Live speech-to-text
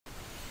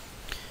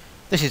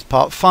This is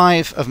part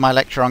 5 of my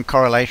lecture on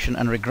correlation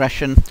and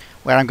regression,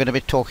 where I'm going to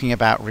be talking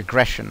about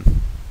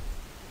regression.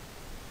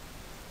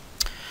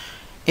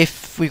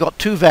 If we've got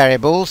two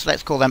variables,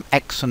 let's call them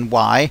x and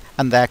y,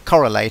 and they're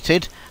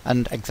correlated,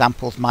 and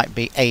examples might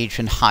be age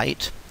and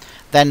height,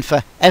 then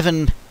for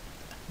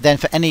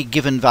any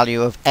given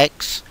value of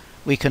x,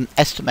 we can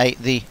estimate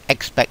the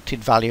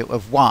expected value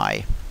of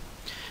y.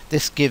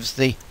 This gives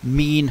the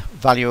mean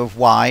value of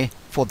y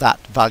for that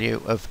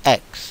value of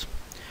x.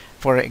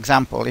 For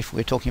example, if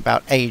we're talking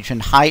about age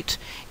and height,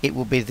 it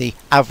will be the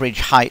average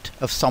height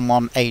of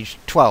someone aged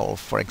 12,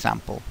 for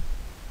example.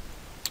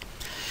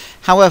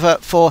 However,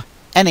 for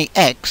any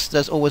x,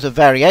 there's always a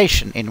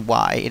variation in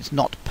y. It's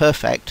not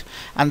perfect,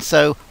 and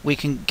so we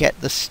can get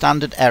the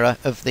standard error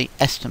of the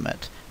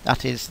estimate.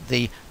 That is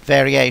the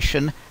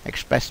variation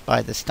expressed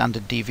by the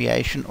standard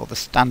deviation or the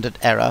standard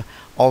error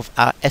of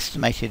our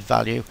estimated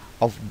value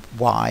of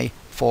y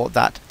for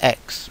that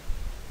x.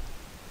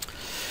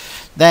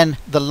 Then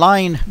the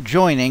line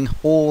joining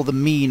all the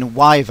mean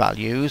y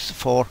values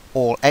for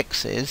all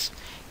x's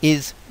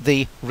is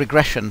the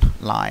regression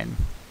line.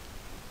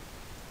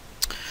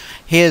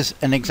 Here's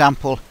an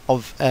example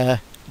of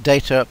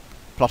data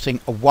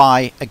plotting a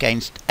y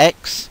against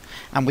x,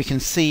 and we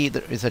can see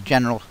there is a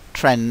general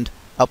trend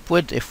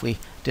upward. If we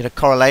did a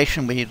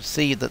correlation, we'd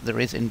see that there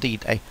is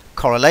indeed a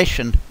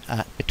correlation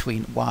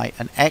between y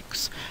and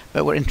x,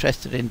 but we're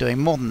interested in doing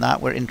more than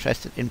that. We're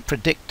interested in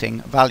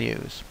predicting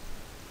values.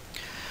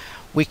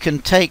 We can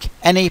take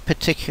any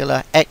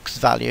particular x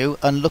value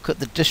and look at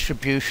the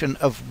distribution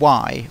of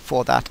y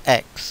for that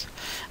x,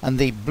 and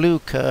the blue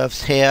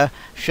curves here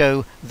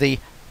show the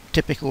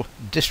typical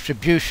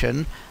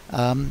distribution,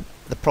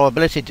 the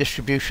probability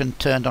distribution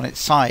turned on its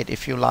side,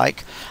 if you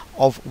like,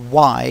 of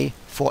y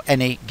for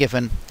any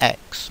given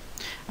x.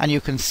 And you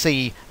can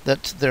see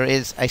that there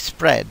is a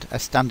spread, a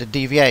standard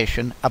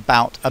deviation,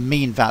 about a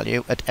mean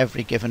value at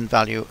every given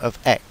value of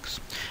x.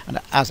 And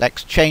as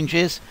x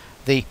changes,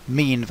 the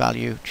mean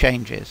value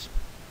changes.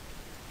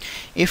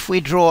 If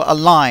we draw a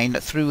line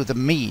through the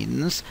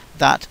means,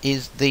 that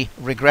is the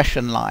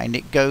regression line.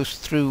 It goes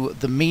through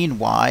the mean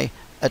y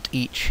at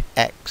each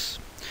x.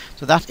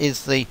 So that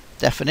is the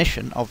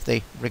definition of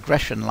the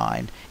regression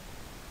line.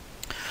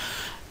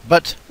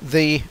 But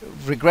the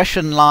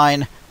regression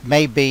line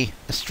may be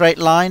a straight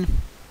line,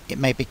 it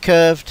may be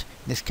curved.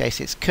 In this case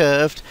it's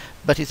curved,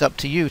 but it's up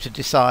to you to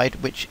decide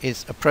which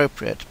is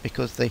appropriate,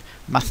 because the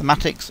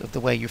mathematics of the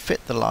way you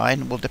fit the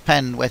line will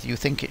depend whether you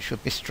think it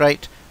should be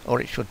straight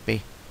or it should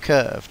be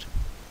curved.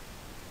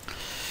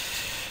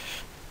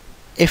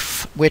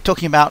 If we're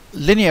talking about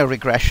linear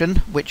regression,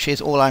 which is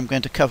all I'm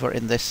going to cover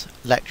in this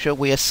lecture,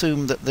 we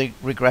assume that the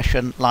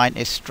regression line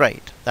is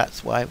straight.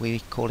 That's why we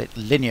call it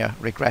linear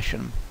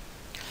regression.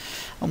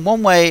 And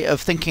one way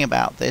of thinking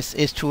about this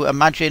is to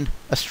imagine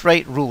a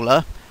straight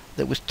ruler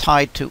that was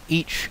tied to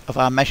each of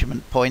our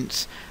measurement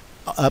points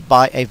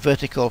by a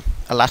vertical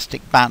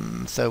elastic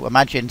band. So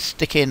imagine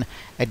sticking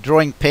a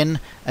drawing pin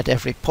at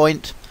every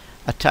point,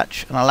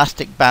 attach an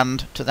elastic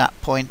band to that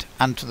point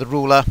and to the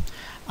ruler,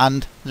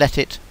 and let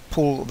it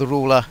pull the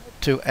ruler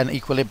to an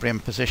equilibrium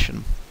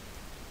position.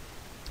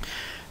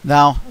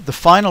 Now, the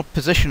final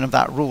position of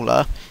that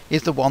ruler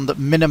is the one that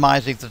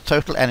minimizes the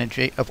total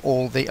energy of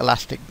all the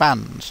elastic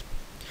bands.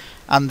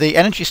 And the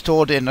energy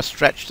stored in a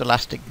stretched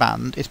elastic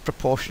band is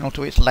proportional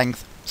to its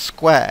length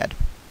squared.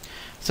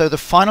 So the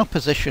final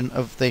position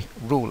of the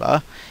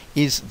ruler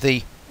is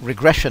the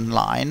regression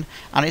line,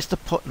 and it's the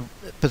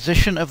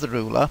position of the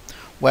ruler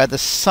where the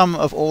sum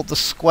of all the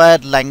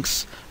squared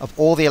lengths of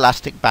all the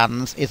elastic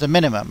bands is a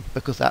minimum,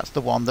 because that's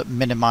the one that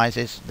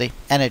minimizes the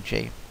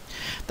energy.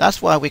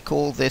 That's why we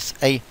call this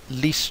a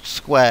least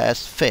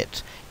squares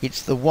fit.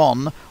 It's the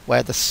one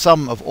where the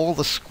sum of all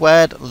the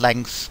squared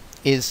lengths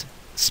is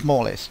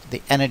smallest.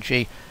 The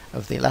energy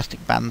of the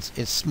elastic bands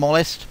is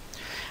smallest,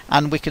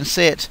 and we can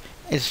see it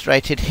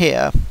illustrated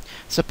here.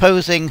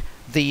 Supposing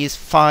these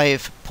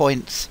 5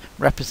 points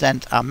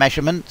represent our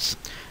measurements,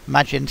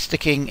 imagine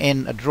sticking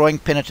in a drawing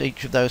pin at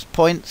each of those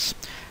points.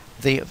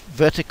 The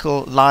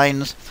vertical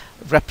lines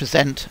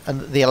represent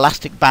the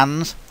elastic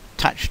bands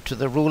attached to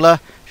the ruler,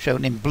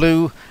 shown in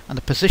blue, and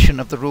the position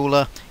of the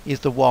ruler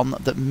is the one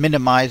that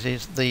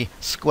minimizes the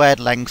squared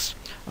lengths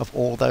of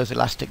all those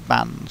elastic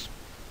bands.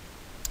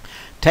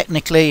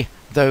 Technically,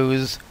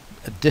 those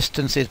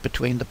distances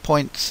between the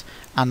points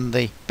and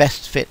the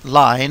best fit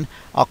line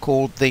are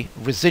called the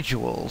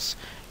residuals.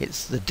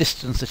 It's the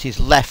distance that is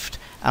left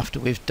after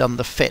we've done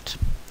the fit.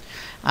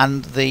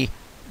 And the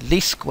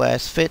least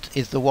squares fit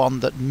is the one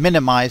that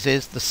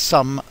minimizes the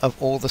sum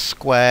of all the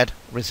squared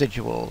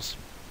residuals.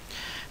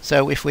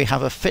 So if we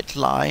have a fit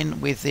line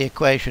with the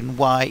equation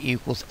y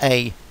equals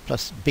a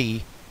plus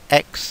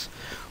bx,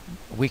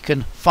 we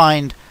can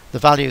find the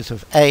values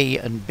of a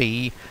and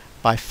b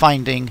by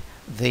finding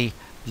the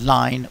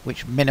line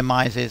which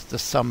minimizes the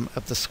sum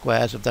of the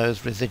squares of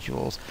those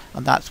residuals,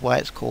 and that's why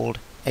it's called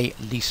a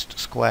least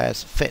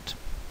squares fit.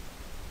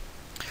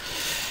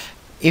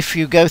 If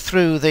you go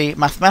through the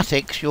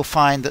mathematics, you'll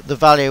find that the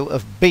value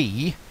of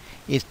b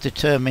is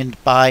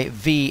determined by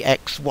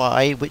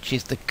Vxy, which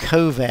is the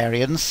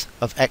covariance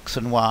of x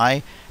and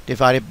y,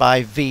 divided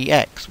by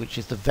Vx, which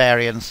is the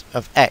variance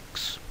of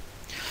x.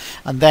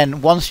 And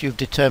then once you've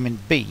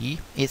determined b,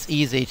 it's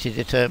easy to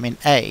determine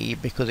a,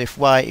 because if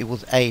y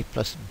equals a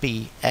plus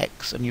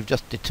bx and you've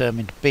just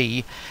determined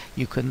b,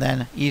 you can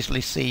then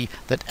easily see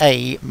that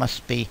a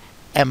must be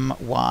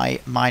my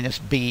minus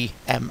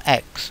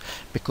bmx,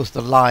 because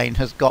the line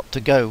has got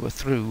to go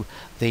through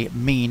the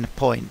mean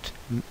point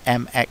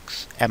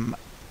mx,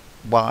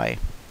 my.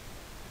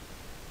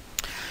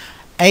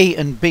 A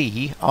and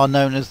b are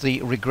known as the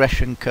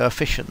regression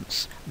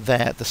coefficients.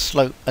 They're the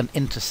slope and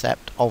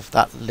intercept of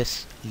that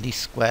least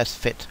squares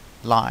fit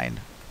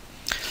line.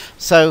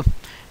 So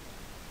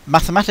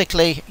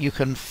mathematically you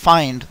can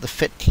find the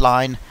fit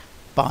line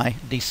by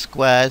least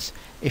squares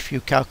if you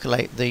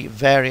calculate the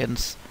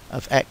variance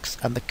of x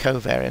and the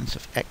covariance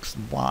of x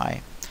and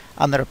y.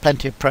 And there are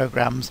plenty of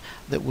programs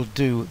that will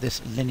do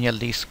this linear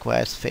least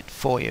squares fit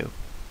for you.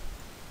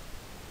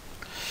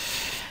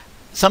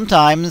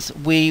 Sometimes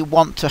we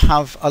want to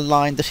have a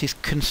line that is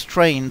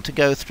constrained to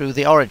go through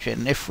the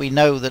origin. If we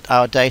know that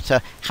our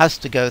data has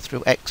to go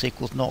through x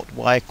equals 0,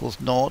 y equals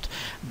 0,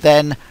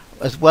 then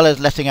as well as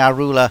letting our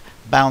ruler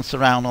bounce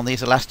around on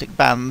these elastic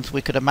bands,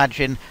 we could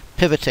imagine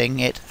pivoting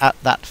it at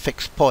that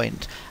fixed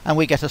point, and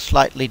we get a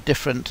slightly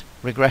different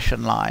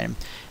regression line.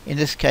 In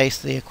this case,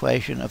 the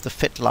equation of the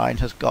fit line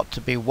has got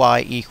to be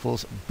y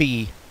equals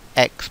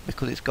bx,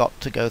 because it's got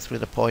to go through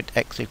the point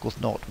x equals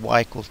 0,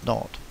 y equals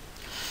 0.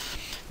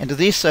 Under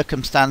these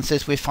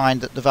circumstances, we find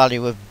that the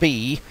value of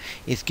b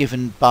is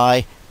given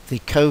by the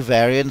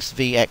covariance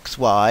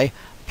Vxy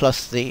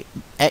plus the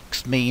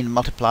x mean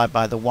multiplied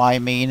by the y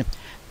mean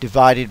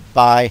divided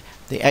by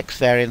the x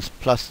variance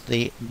plus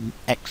the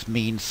x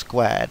mean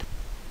squared.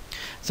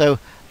 So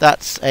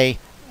that's the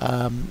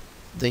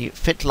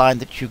fit line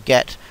that you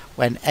get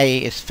when a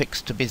is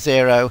fixed to be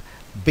 0,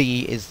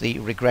 b is the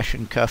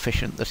regression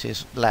coefficient that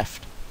is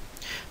left.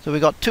 So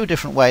we've got two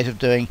different ways of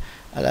doing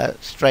a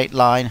straight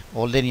line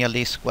or linear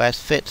least squares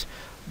fit.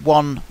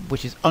 One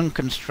which is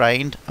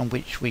unconstrained and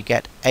which we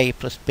get a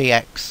plus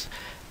bx,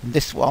 and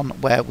this one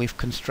where we've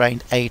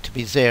constrained a to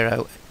be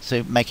 0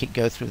 to make it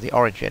go through the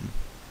origin.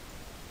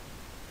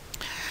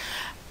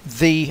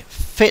 The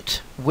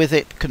fit with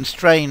it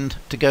constrained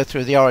to go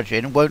through the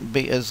origin won't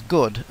be as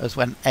good as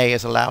when a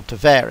is allowed to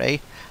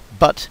vary,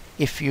 but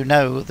if you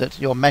know that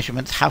your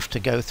measurements have to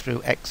go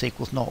through x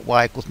equals 0,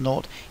 y equals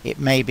 0, it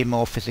may be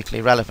more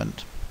physically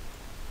relevant.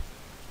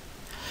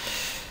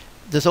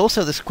 There's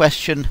also this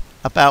question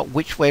about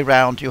which way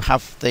round you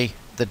have the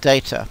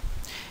data.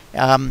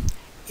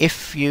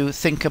 If you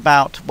think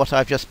about what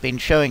I've just been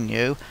showing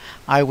you,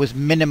 I was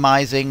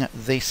minimizing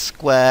the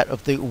square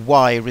of the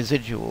y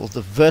residual,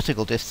 the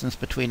vertical distance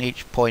between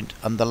each point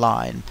and the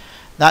line.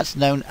 That's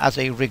known as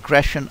a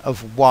regression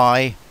of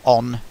y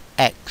on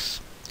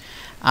x,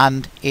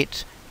 and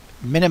it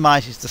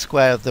minimizes the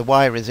square of the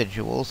y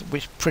residuals,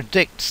 which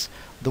predicts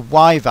the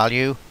y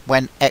value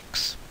when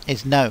x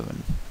is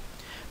known.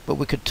 But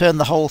we could turn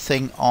the whole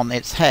thing on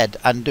its head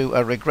and do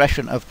a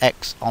regression of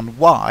x on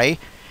y,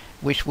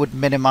 which would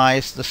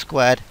minimize the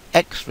squared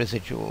x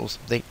residuals,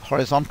 the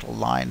horizontal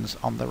lines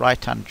on the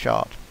right hand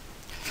chart.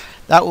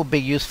 That would be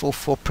useful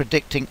for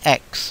predicting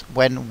x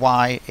when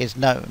y is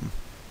known.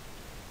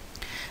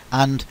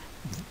 And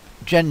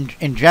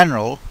in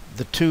general,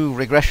 the two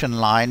regression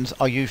lines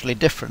are usually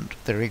different.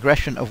 The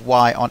regression of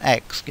y on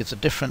x gives a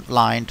different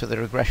line to the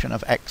regression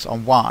of x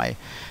on y,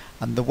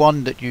 and the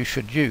one that you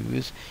should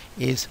use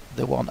is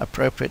the one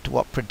appropriate to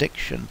what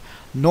prediction.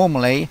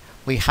 Normally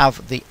we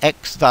have the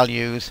x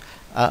values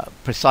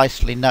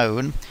precisely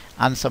known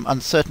and some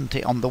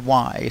uncertainty on the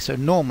y, so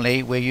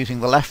normally we're using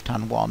the left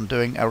hand one,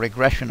 doing a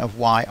regression of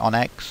y on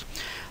x.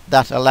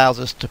 That allows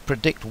us to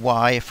predict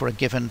y for a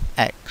given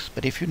x,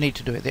 but if you need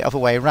to do it the other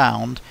way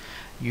round,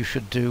 you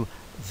should do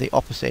the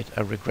opposite,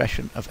 a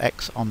regression of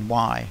x on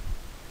y.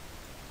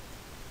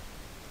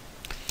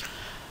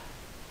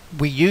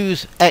 We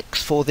use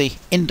x for the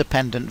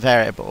independent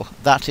variable.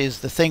 That is,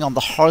 the thing on the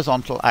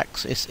horizontal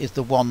axis is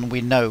the one we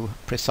know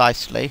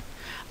precisely,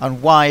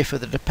 and y for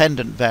the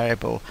dependent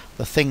variable,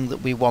 the thing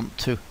that we want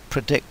to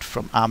predict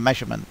from our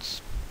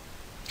measurements.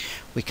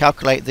 We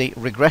calculate the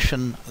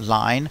regression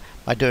line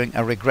by doing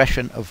a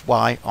regression of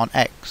y on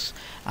x,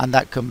 and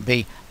that can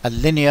be a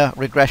linear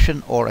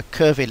regression or a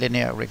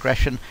curvilinear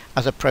regression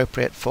as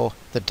appropriate for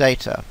the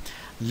data.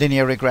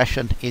 Linear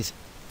regression is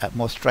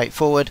more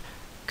straightforward.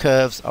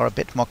 Curves are a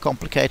bit more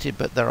complicated,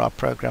 but there are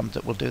programs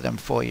that will do them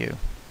for you.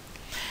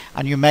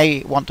 And you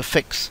may want to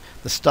fix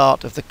the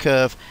start of the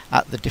curve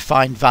at the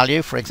defined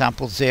value, for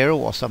example 0,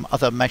 or some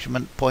other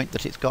measurement point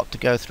that it's got to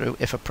go through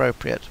if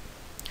appropriate.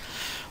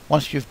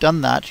 Once you've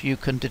done that, you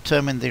can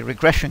determine the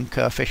regression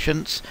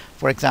coefficients.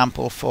 For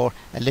example, for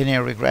a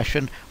linear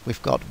regression,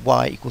 we've got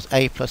y equals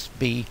a plus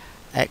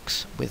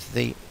bx with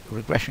the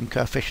regression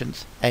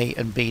coefficients a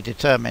and b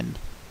determined.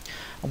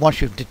 And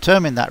once you've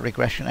determined that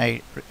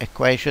regression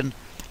equation,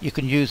 you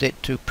can use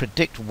it to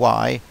predict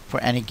y for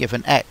any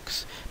given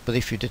x. But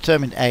if you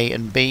determine a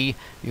and b,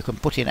 you can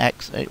put in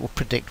x and it will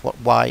predict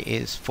what y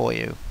is for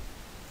you.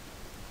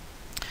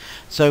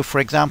 So for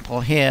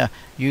example here,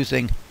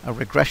 using a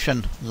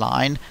regression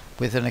line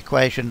with an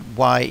equation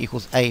y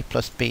equals a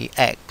plus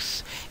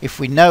bx, if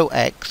we know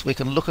x, we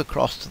can look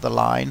across to the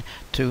line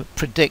to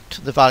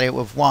predict the value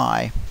of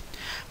y.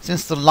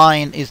 Since the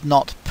line is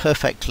not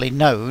perfectly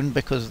known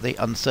because of the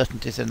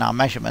uncertainties in our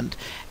measurement,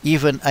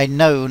 even a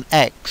known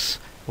x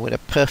with a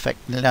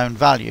perfectly known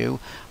value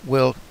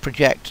will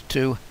project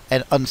to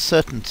an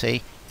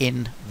uncertainty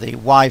in the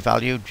y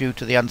value due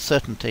to the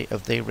uncertainty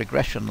of the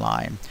regression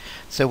line.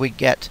 So we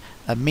get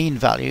a mean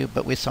value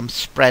but with some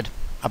spread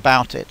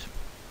about it.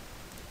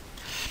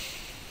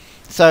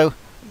 So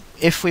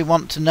if we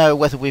want to know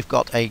whether we've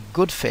got a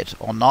good fit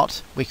or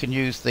not, we can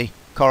use the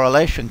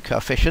correlation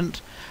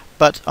coefficient,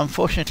 but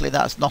unfortunately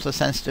that's not a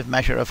sensitive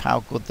measure of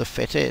how good the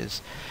fit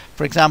is.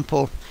 For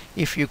example,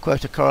 if you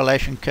quote a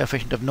correlation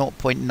coefficient of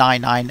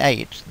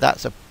 0.998,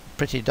 that's a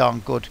pretty darn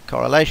good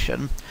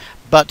correlation,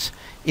 but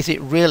is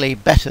it really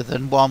better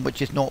than one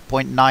which is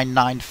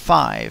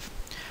 0.995?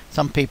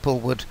 Some people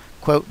would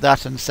quote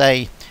that and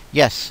say,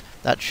 yes,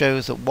 that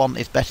shows that one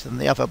is better than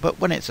the other, but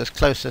when it's as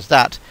close as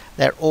that,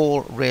 they're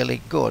all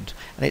really good,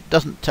 and it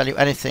doesn't tell you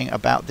anything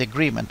about the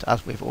agreement,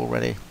 as we've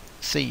already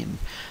seen.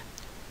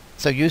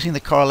 So using the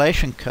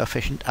correlation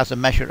coefficient as a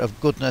measure of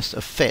goodness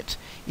of fit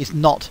is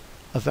not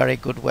a very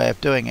good way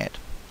of doing it.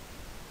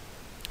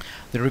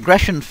 The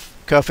regression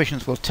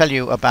coefficients will tell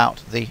you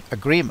about the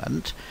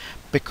agreement,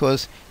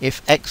 because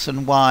if x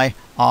and y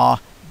are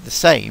the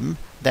same,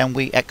 then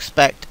we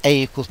expect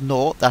a equals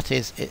 0, that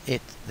is,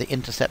 the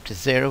intercept is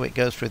 0, it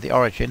goes through the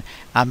origin,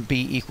 and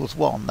b equals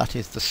 1, that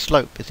is, the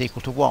slope is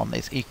equal to 1,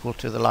 is equal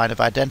to the line of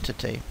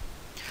identity.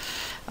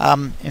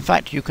 In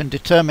fact, you can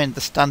determine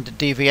the standard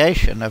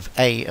deviation of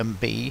a and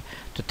b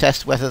to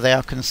test whether they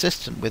are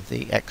consistent with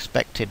the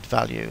expected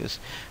values,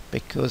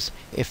 because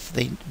if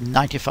the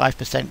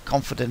 95%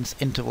 confidence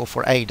interval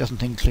for a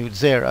doesn't include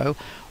 0,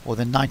 or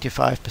the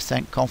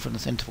 95%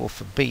 confidence interval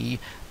for b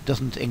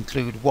doesn't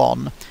include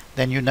 1,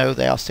 then you know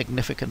they are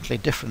significantly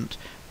different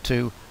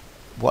to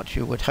what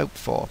you would hope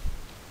for.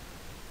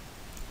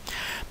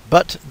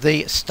 But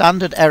the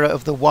standard error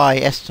of the y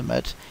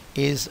estimate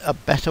is a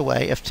better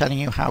way of telling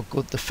you how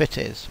good the fit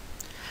is.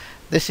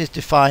 This is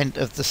defined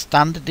as the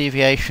standard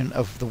deviation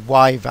of the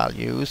y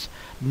values,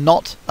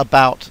 not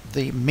about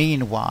the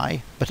mean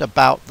y, but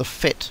about the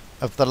fit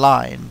of the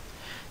line.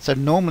 So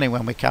normally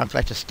when we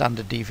calculate a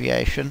standard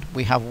deviation,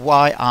 we have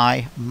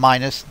yi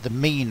minus the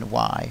mean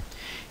y.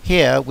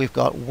 Here we've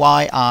got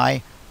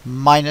yi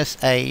minus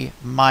a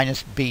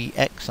minus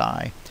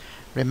bxi,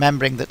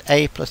 remembering that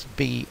a plus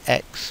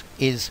bx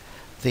is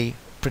the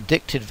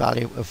predicted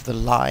value of the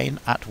line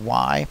at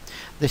y.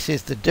 This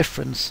is the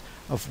difference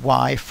of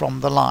y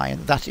from the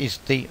line, that is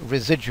the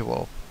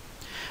residual.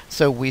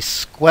 So we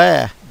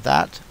square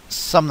that,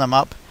 sum them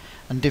up,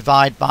 and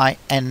divide by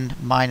n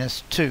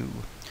minus 2.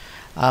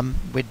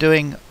 We're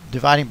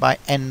dividing by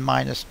n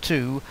minus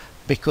 2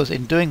 because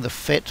in doing the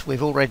fit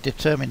we've already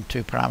determined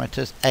two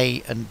parameters,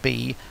 a and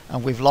b,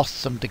 and we've lost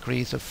some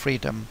degrees of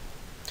freedom.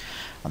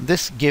 And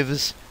this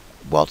gives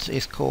what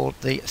is called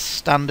the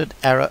standard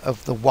error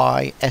of the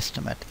y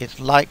estimate. It's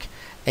like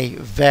a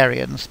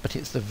variance, but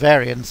it's the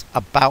variance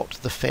about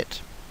the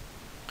fit.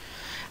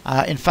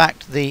 In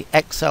fact, the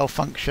Excel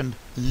function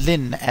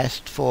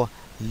linest for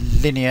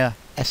linear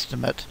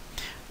estimate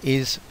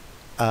is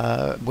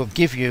will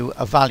give you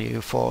a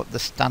value for the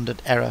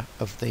standard error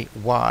of the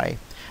y,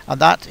 and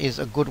that is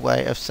a good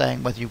way of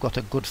saying whether you've got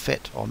a good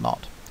fit or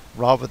not,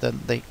 rather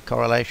than the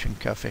correlation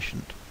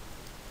coefficient.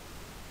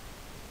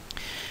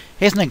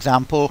 Here's an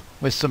example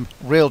with some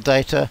real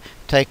data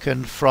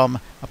taken from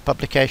a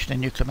publication in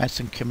Nuclear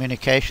Medicine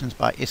Communications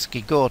by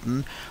Iski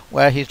Gordon,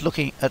 where he's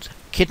looking at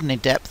kidney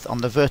depth on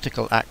the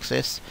vertical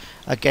axis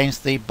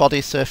against the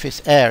body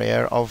surface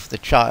area of the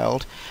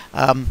child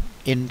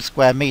in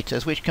square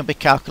meters, which can be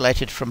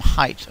calculated from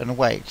height and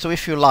weight. So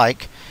if you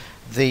like,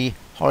 the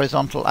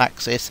horizontal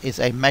axis is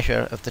a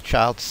measure of the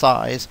child's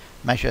size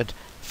measured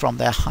from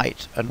their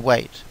height and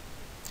weight.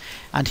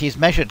 And he's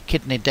measured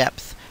kidney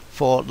depth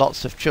for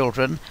lots of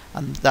children,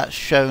 and that's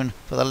shown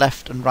for the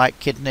left and right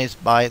kidneys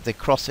by the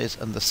crosses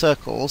and the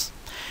circles,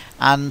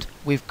 and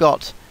we've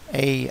got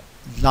a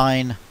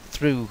line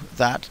through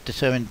that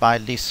determined by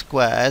least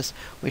squares,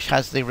 which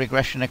has the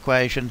regression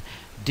equation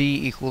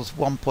d equals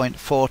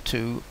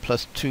 1.42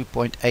 plus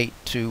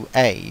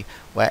 2.82a,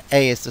 where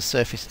a is the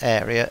surface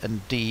area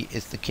and d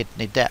is the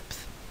kidney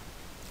depth.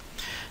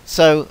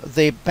 So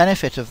the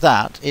benefit of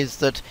that is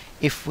that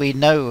if we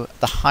know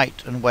the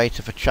height and weight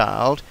of a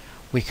child,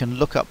 we can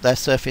look up their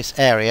surface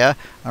area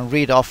and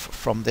read off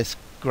from this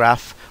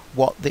graph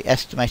what the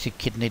estimated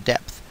kidney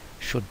depth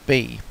should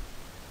be.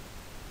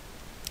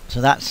 So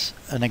that's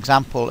an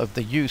example of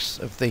the use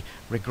of the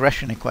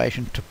regression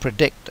equation to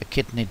predict a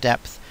kidney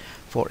depth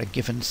for a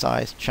given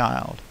sized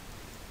child.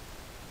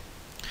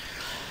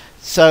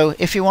 So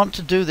if you want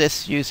to do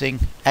this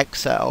using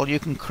Excel, you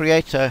can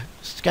create a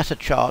scatter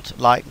chart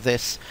like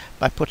this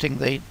by putting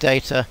the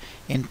data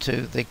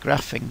into the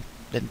graphing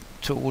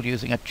tool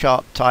using a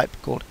chart type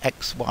called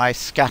XY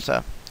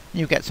scatter.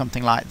 You get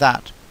something like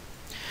that.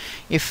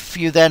 If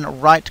you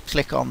then right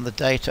click on the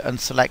data and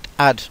select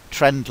Add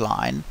Trend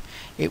Line,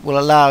 it will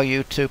allow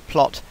you to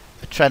plot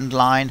a trend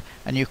line,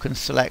 and you can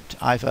select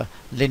either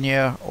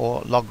linear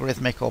or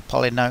logarithmic or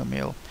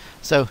polynomial.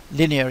 So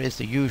linear is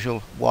the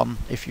usual one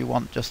if you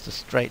want just a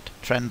straight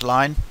trend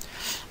line.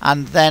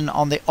 And then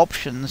on the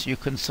options you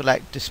can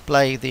select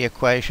display the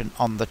equation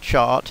on the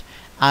chart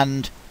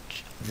and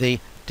the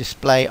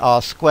display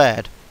R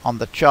squared on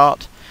the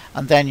chart,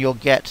 and then you'll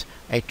get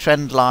a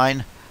trend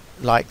line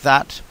like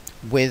that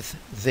with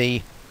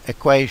the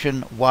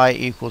equation y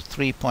equals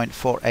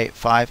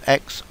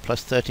 3.485x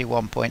plus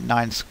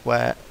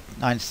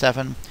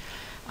 31.997,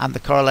 and the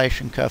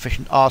correlation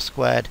coefficient R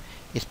squared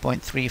is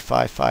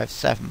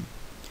 0.3557.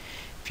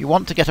 If you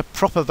want to get a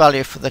proper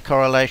value for the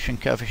correlation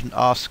coefficient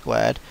R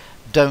squared,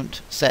 don't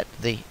set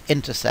the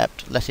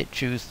intercept, let it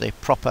choose the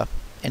proper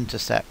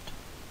intercept.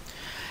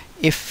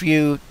 If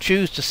you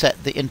choose to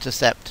set the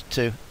intercept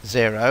to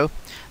 0,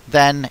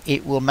 then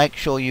it will make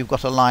sure you've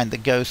got a line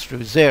that goes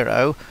through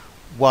 0,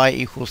 y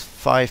equals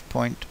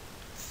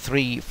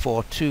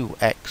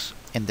 5.342x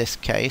in this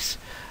case,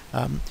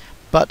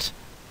 but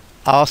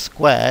R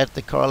squared,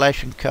 the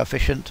correlation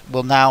coefficient,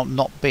 will now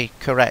not be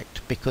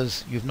correct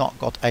because you've not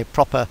got a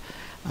proper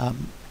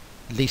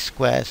least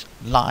squares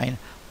line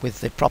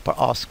with the proper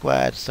R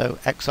squared, so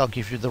Excel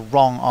gives you the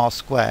wrong R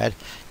squared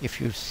if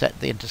you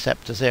set the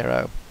intercept to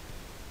 0.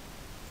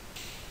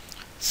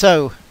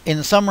 So,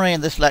 in summary,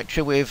 in this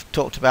lecture we've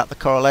talked about the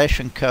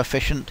correlation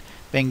coefficient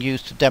being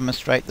used to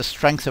demonstrate the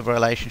strength of a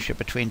relationship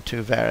between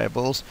two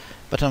variables,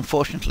 but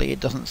unfortunately it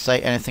doesn't say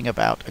anything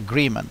about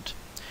agreement.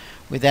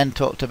 We then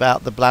talked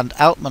about the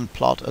Bland-Altman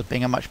plot as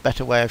being a much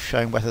better way of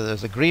showing whether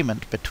there's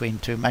agreement between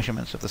two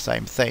measurements of the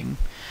same thing.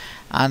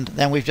 And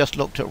then we've just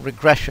looked at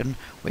regression,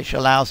 which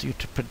allows you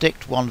to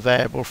predict one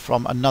variable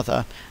from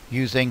another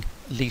using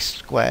least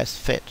squares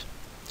fit.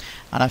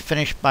 And I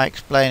finished by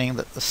explaining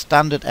that the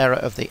standard error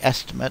of the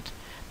estimate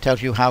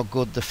tells you how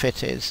good the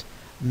fit is,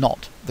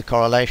 not the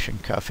correlation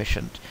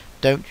coefficient.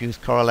 Don't use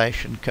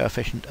correlation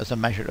coefficient as a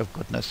measure of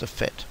goodness of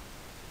fit.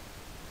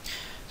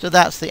 So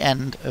that's the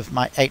end of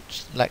my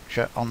 8th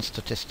lecture on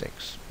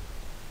statistics.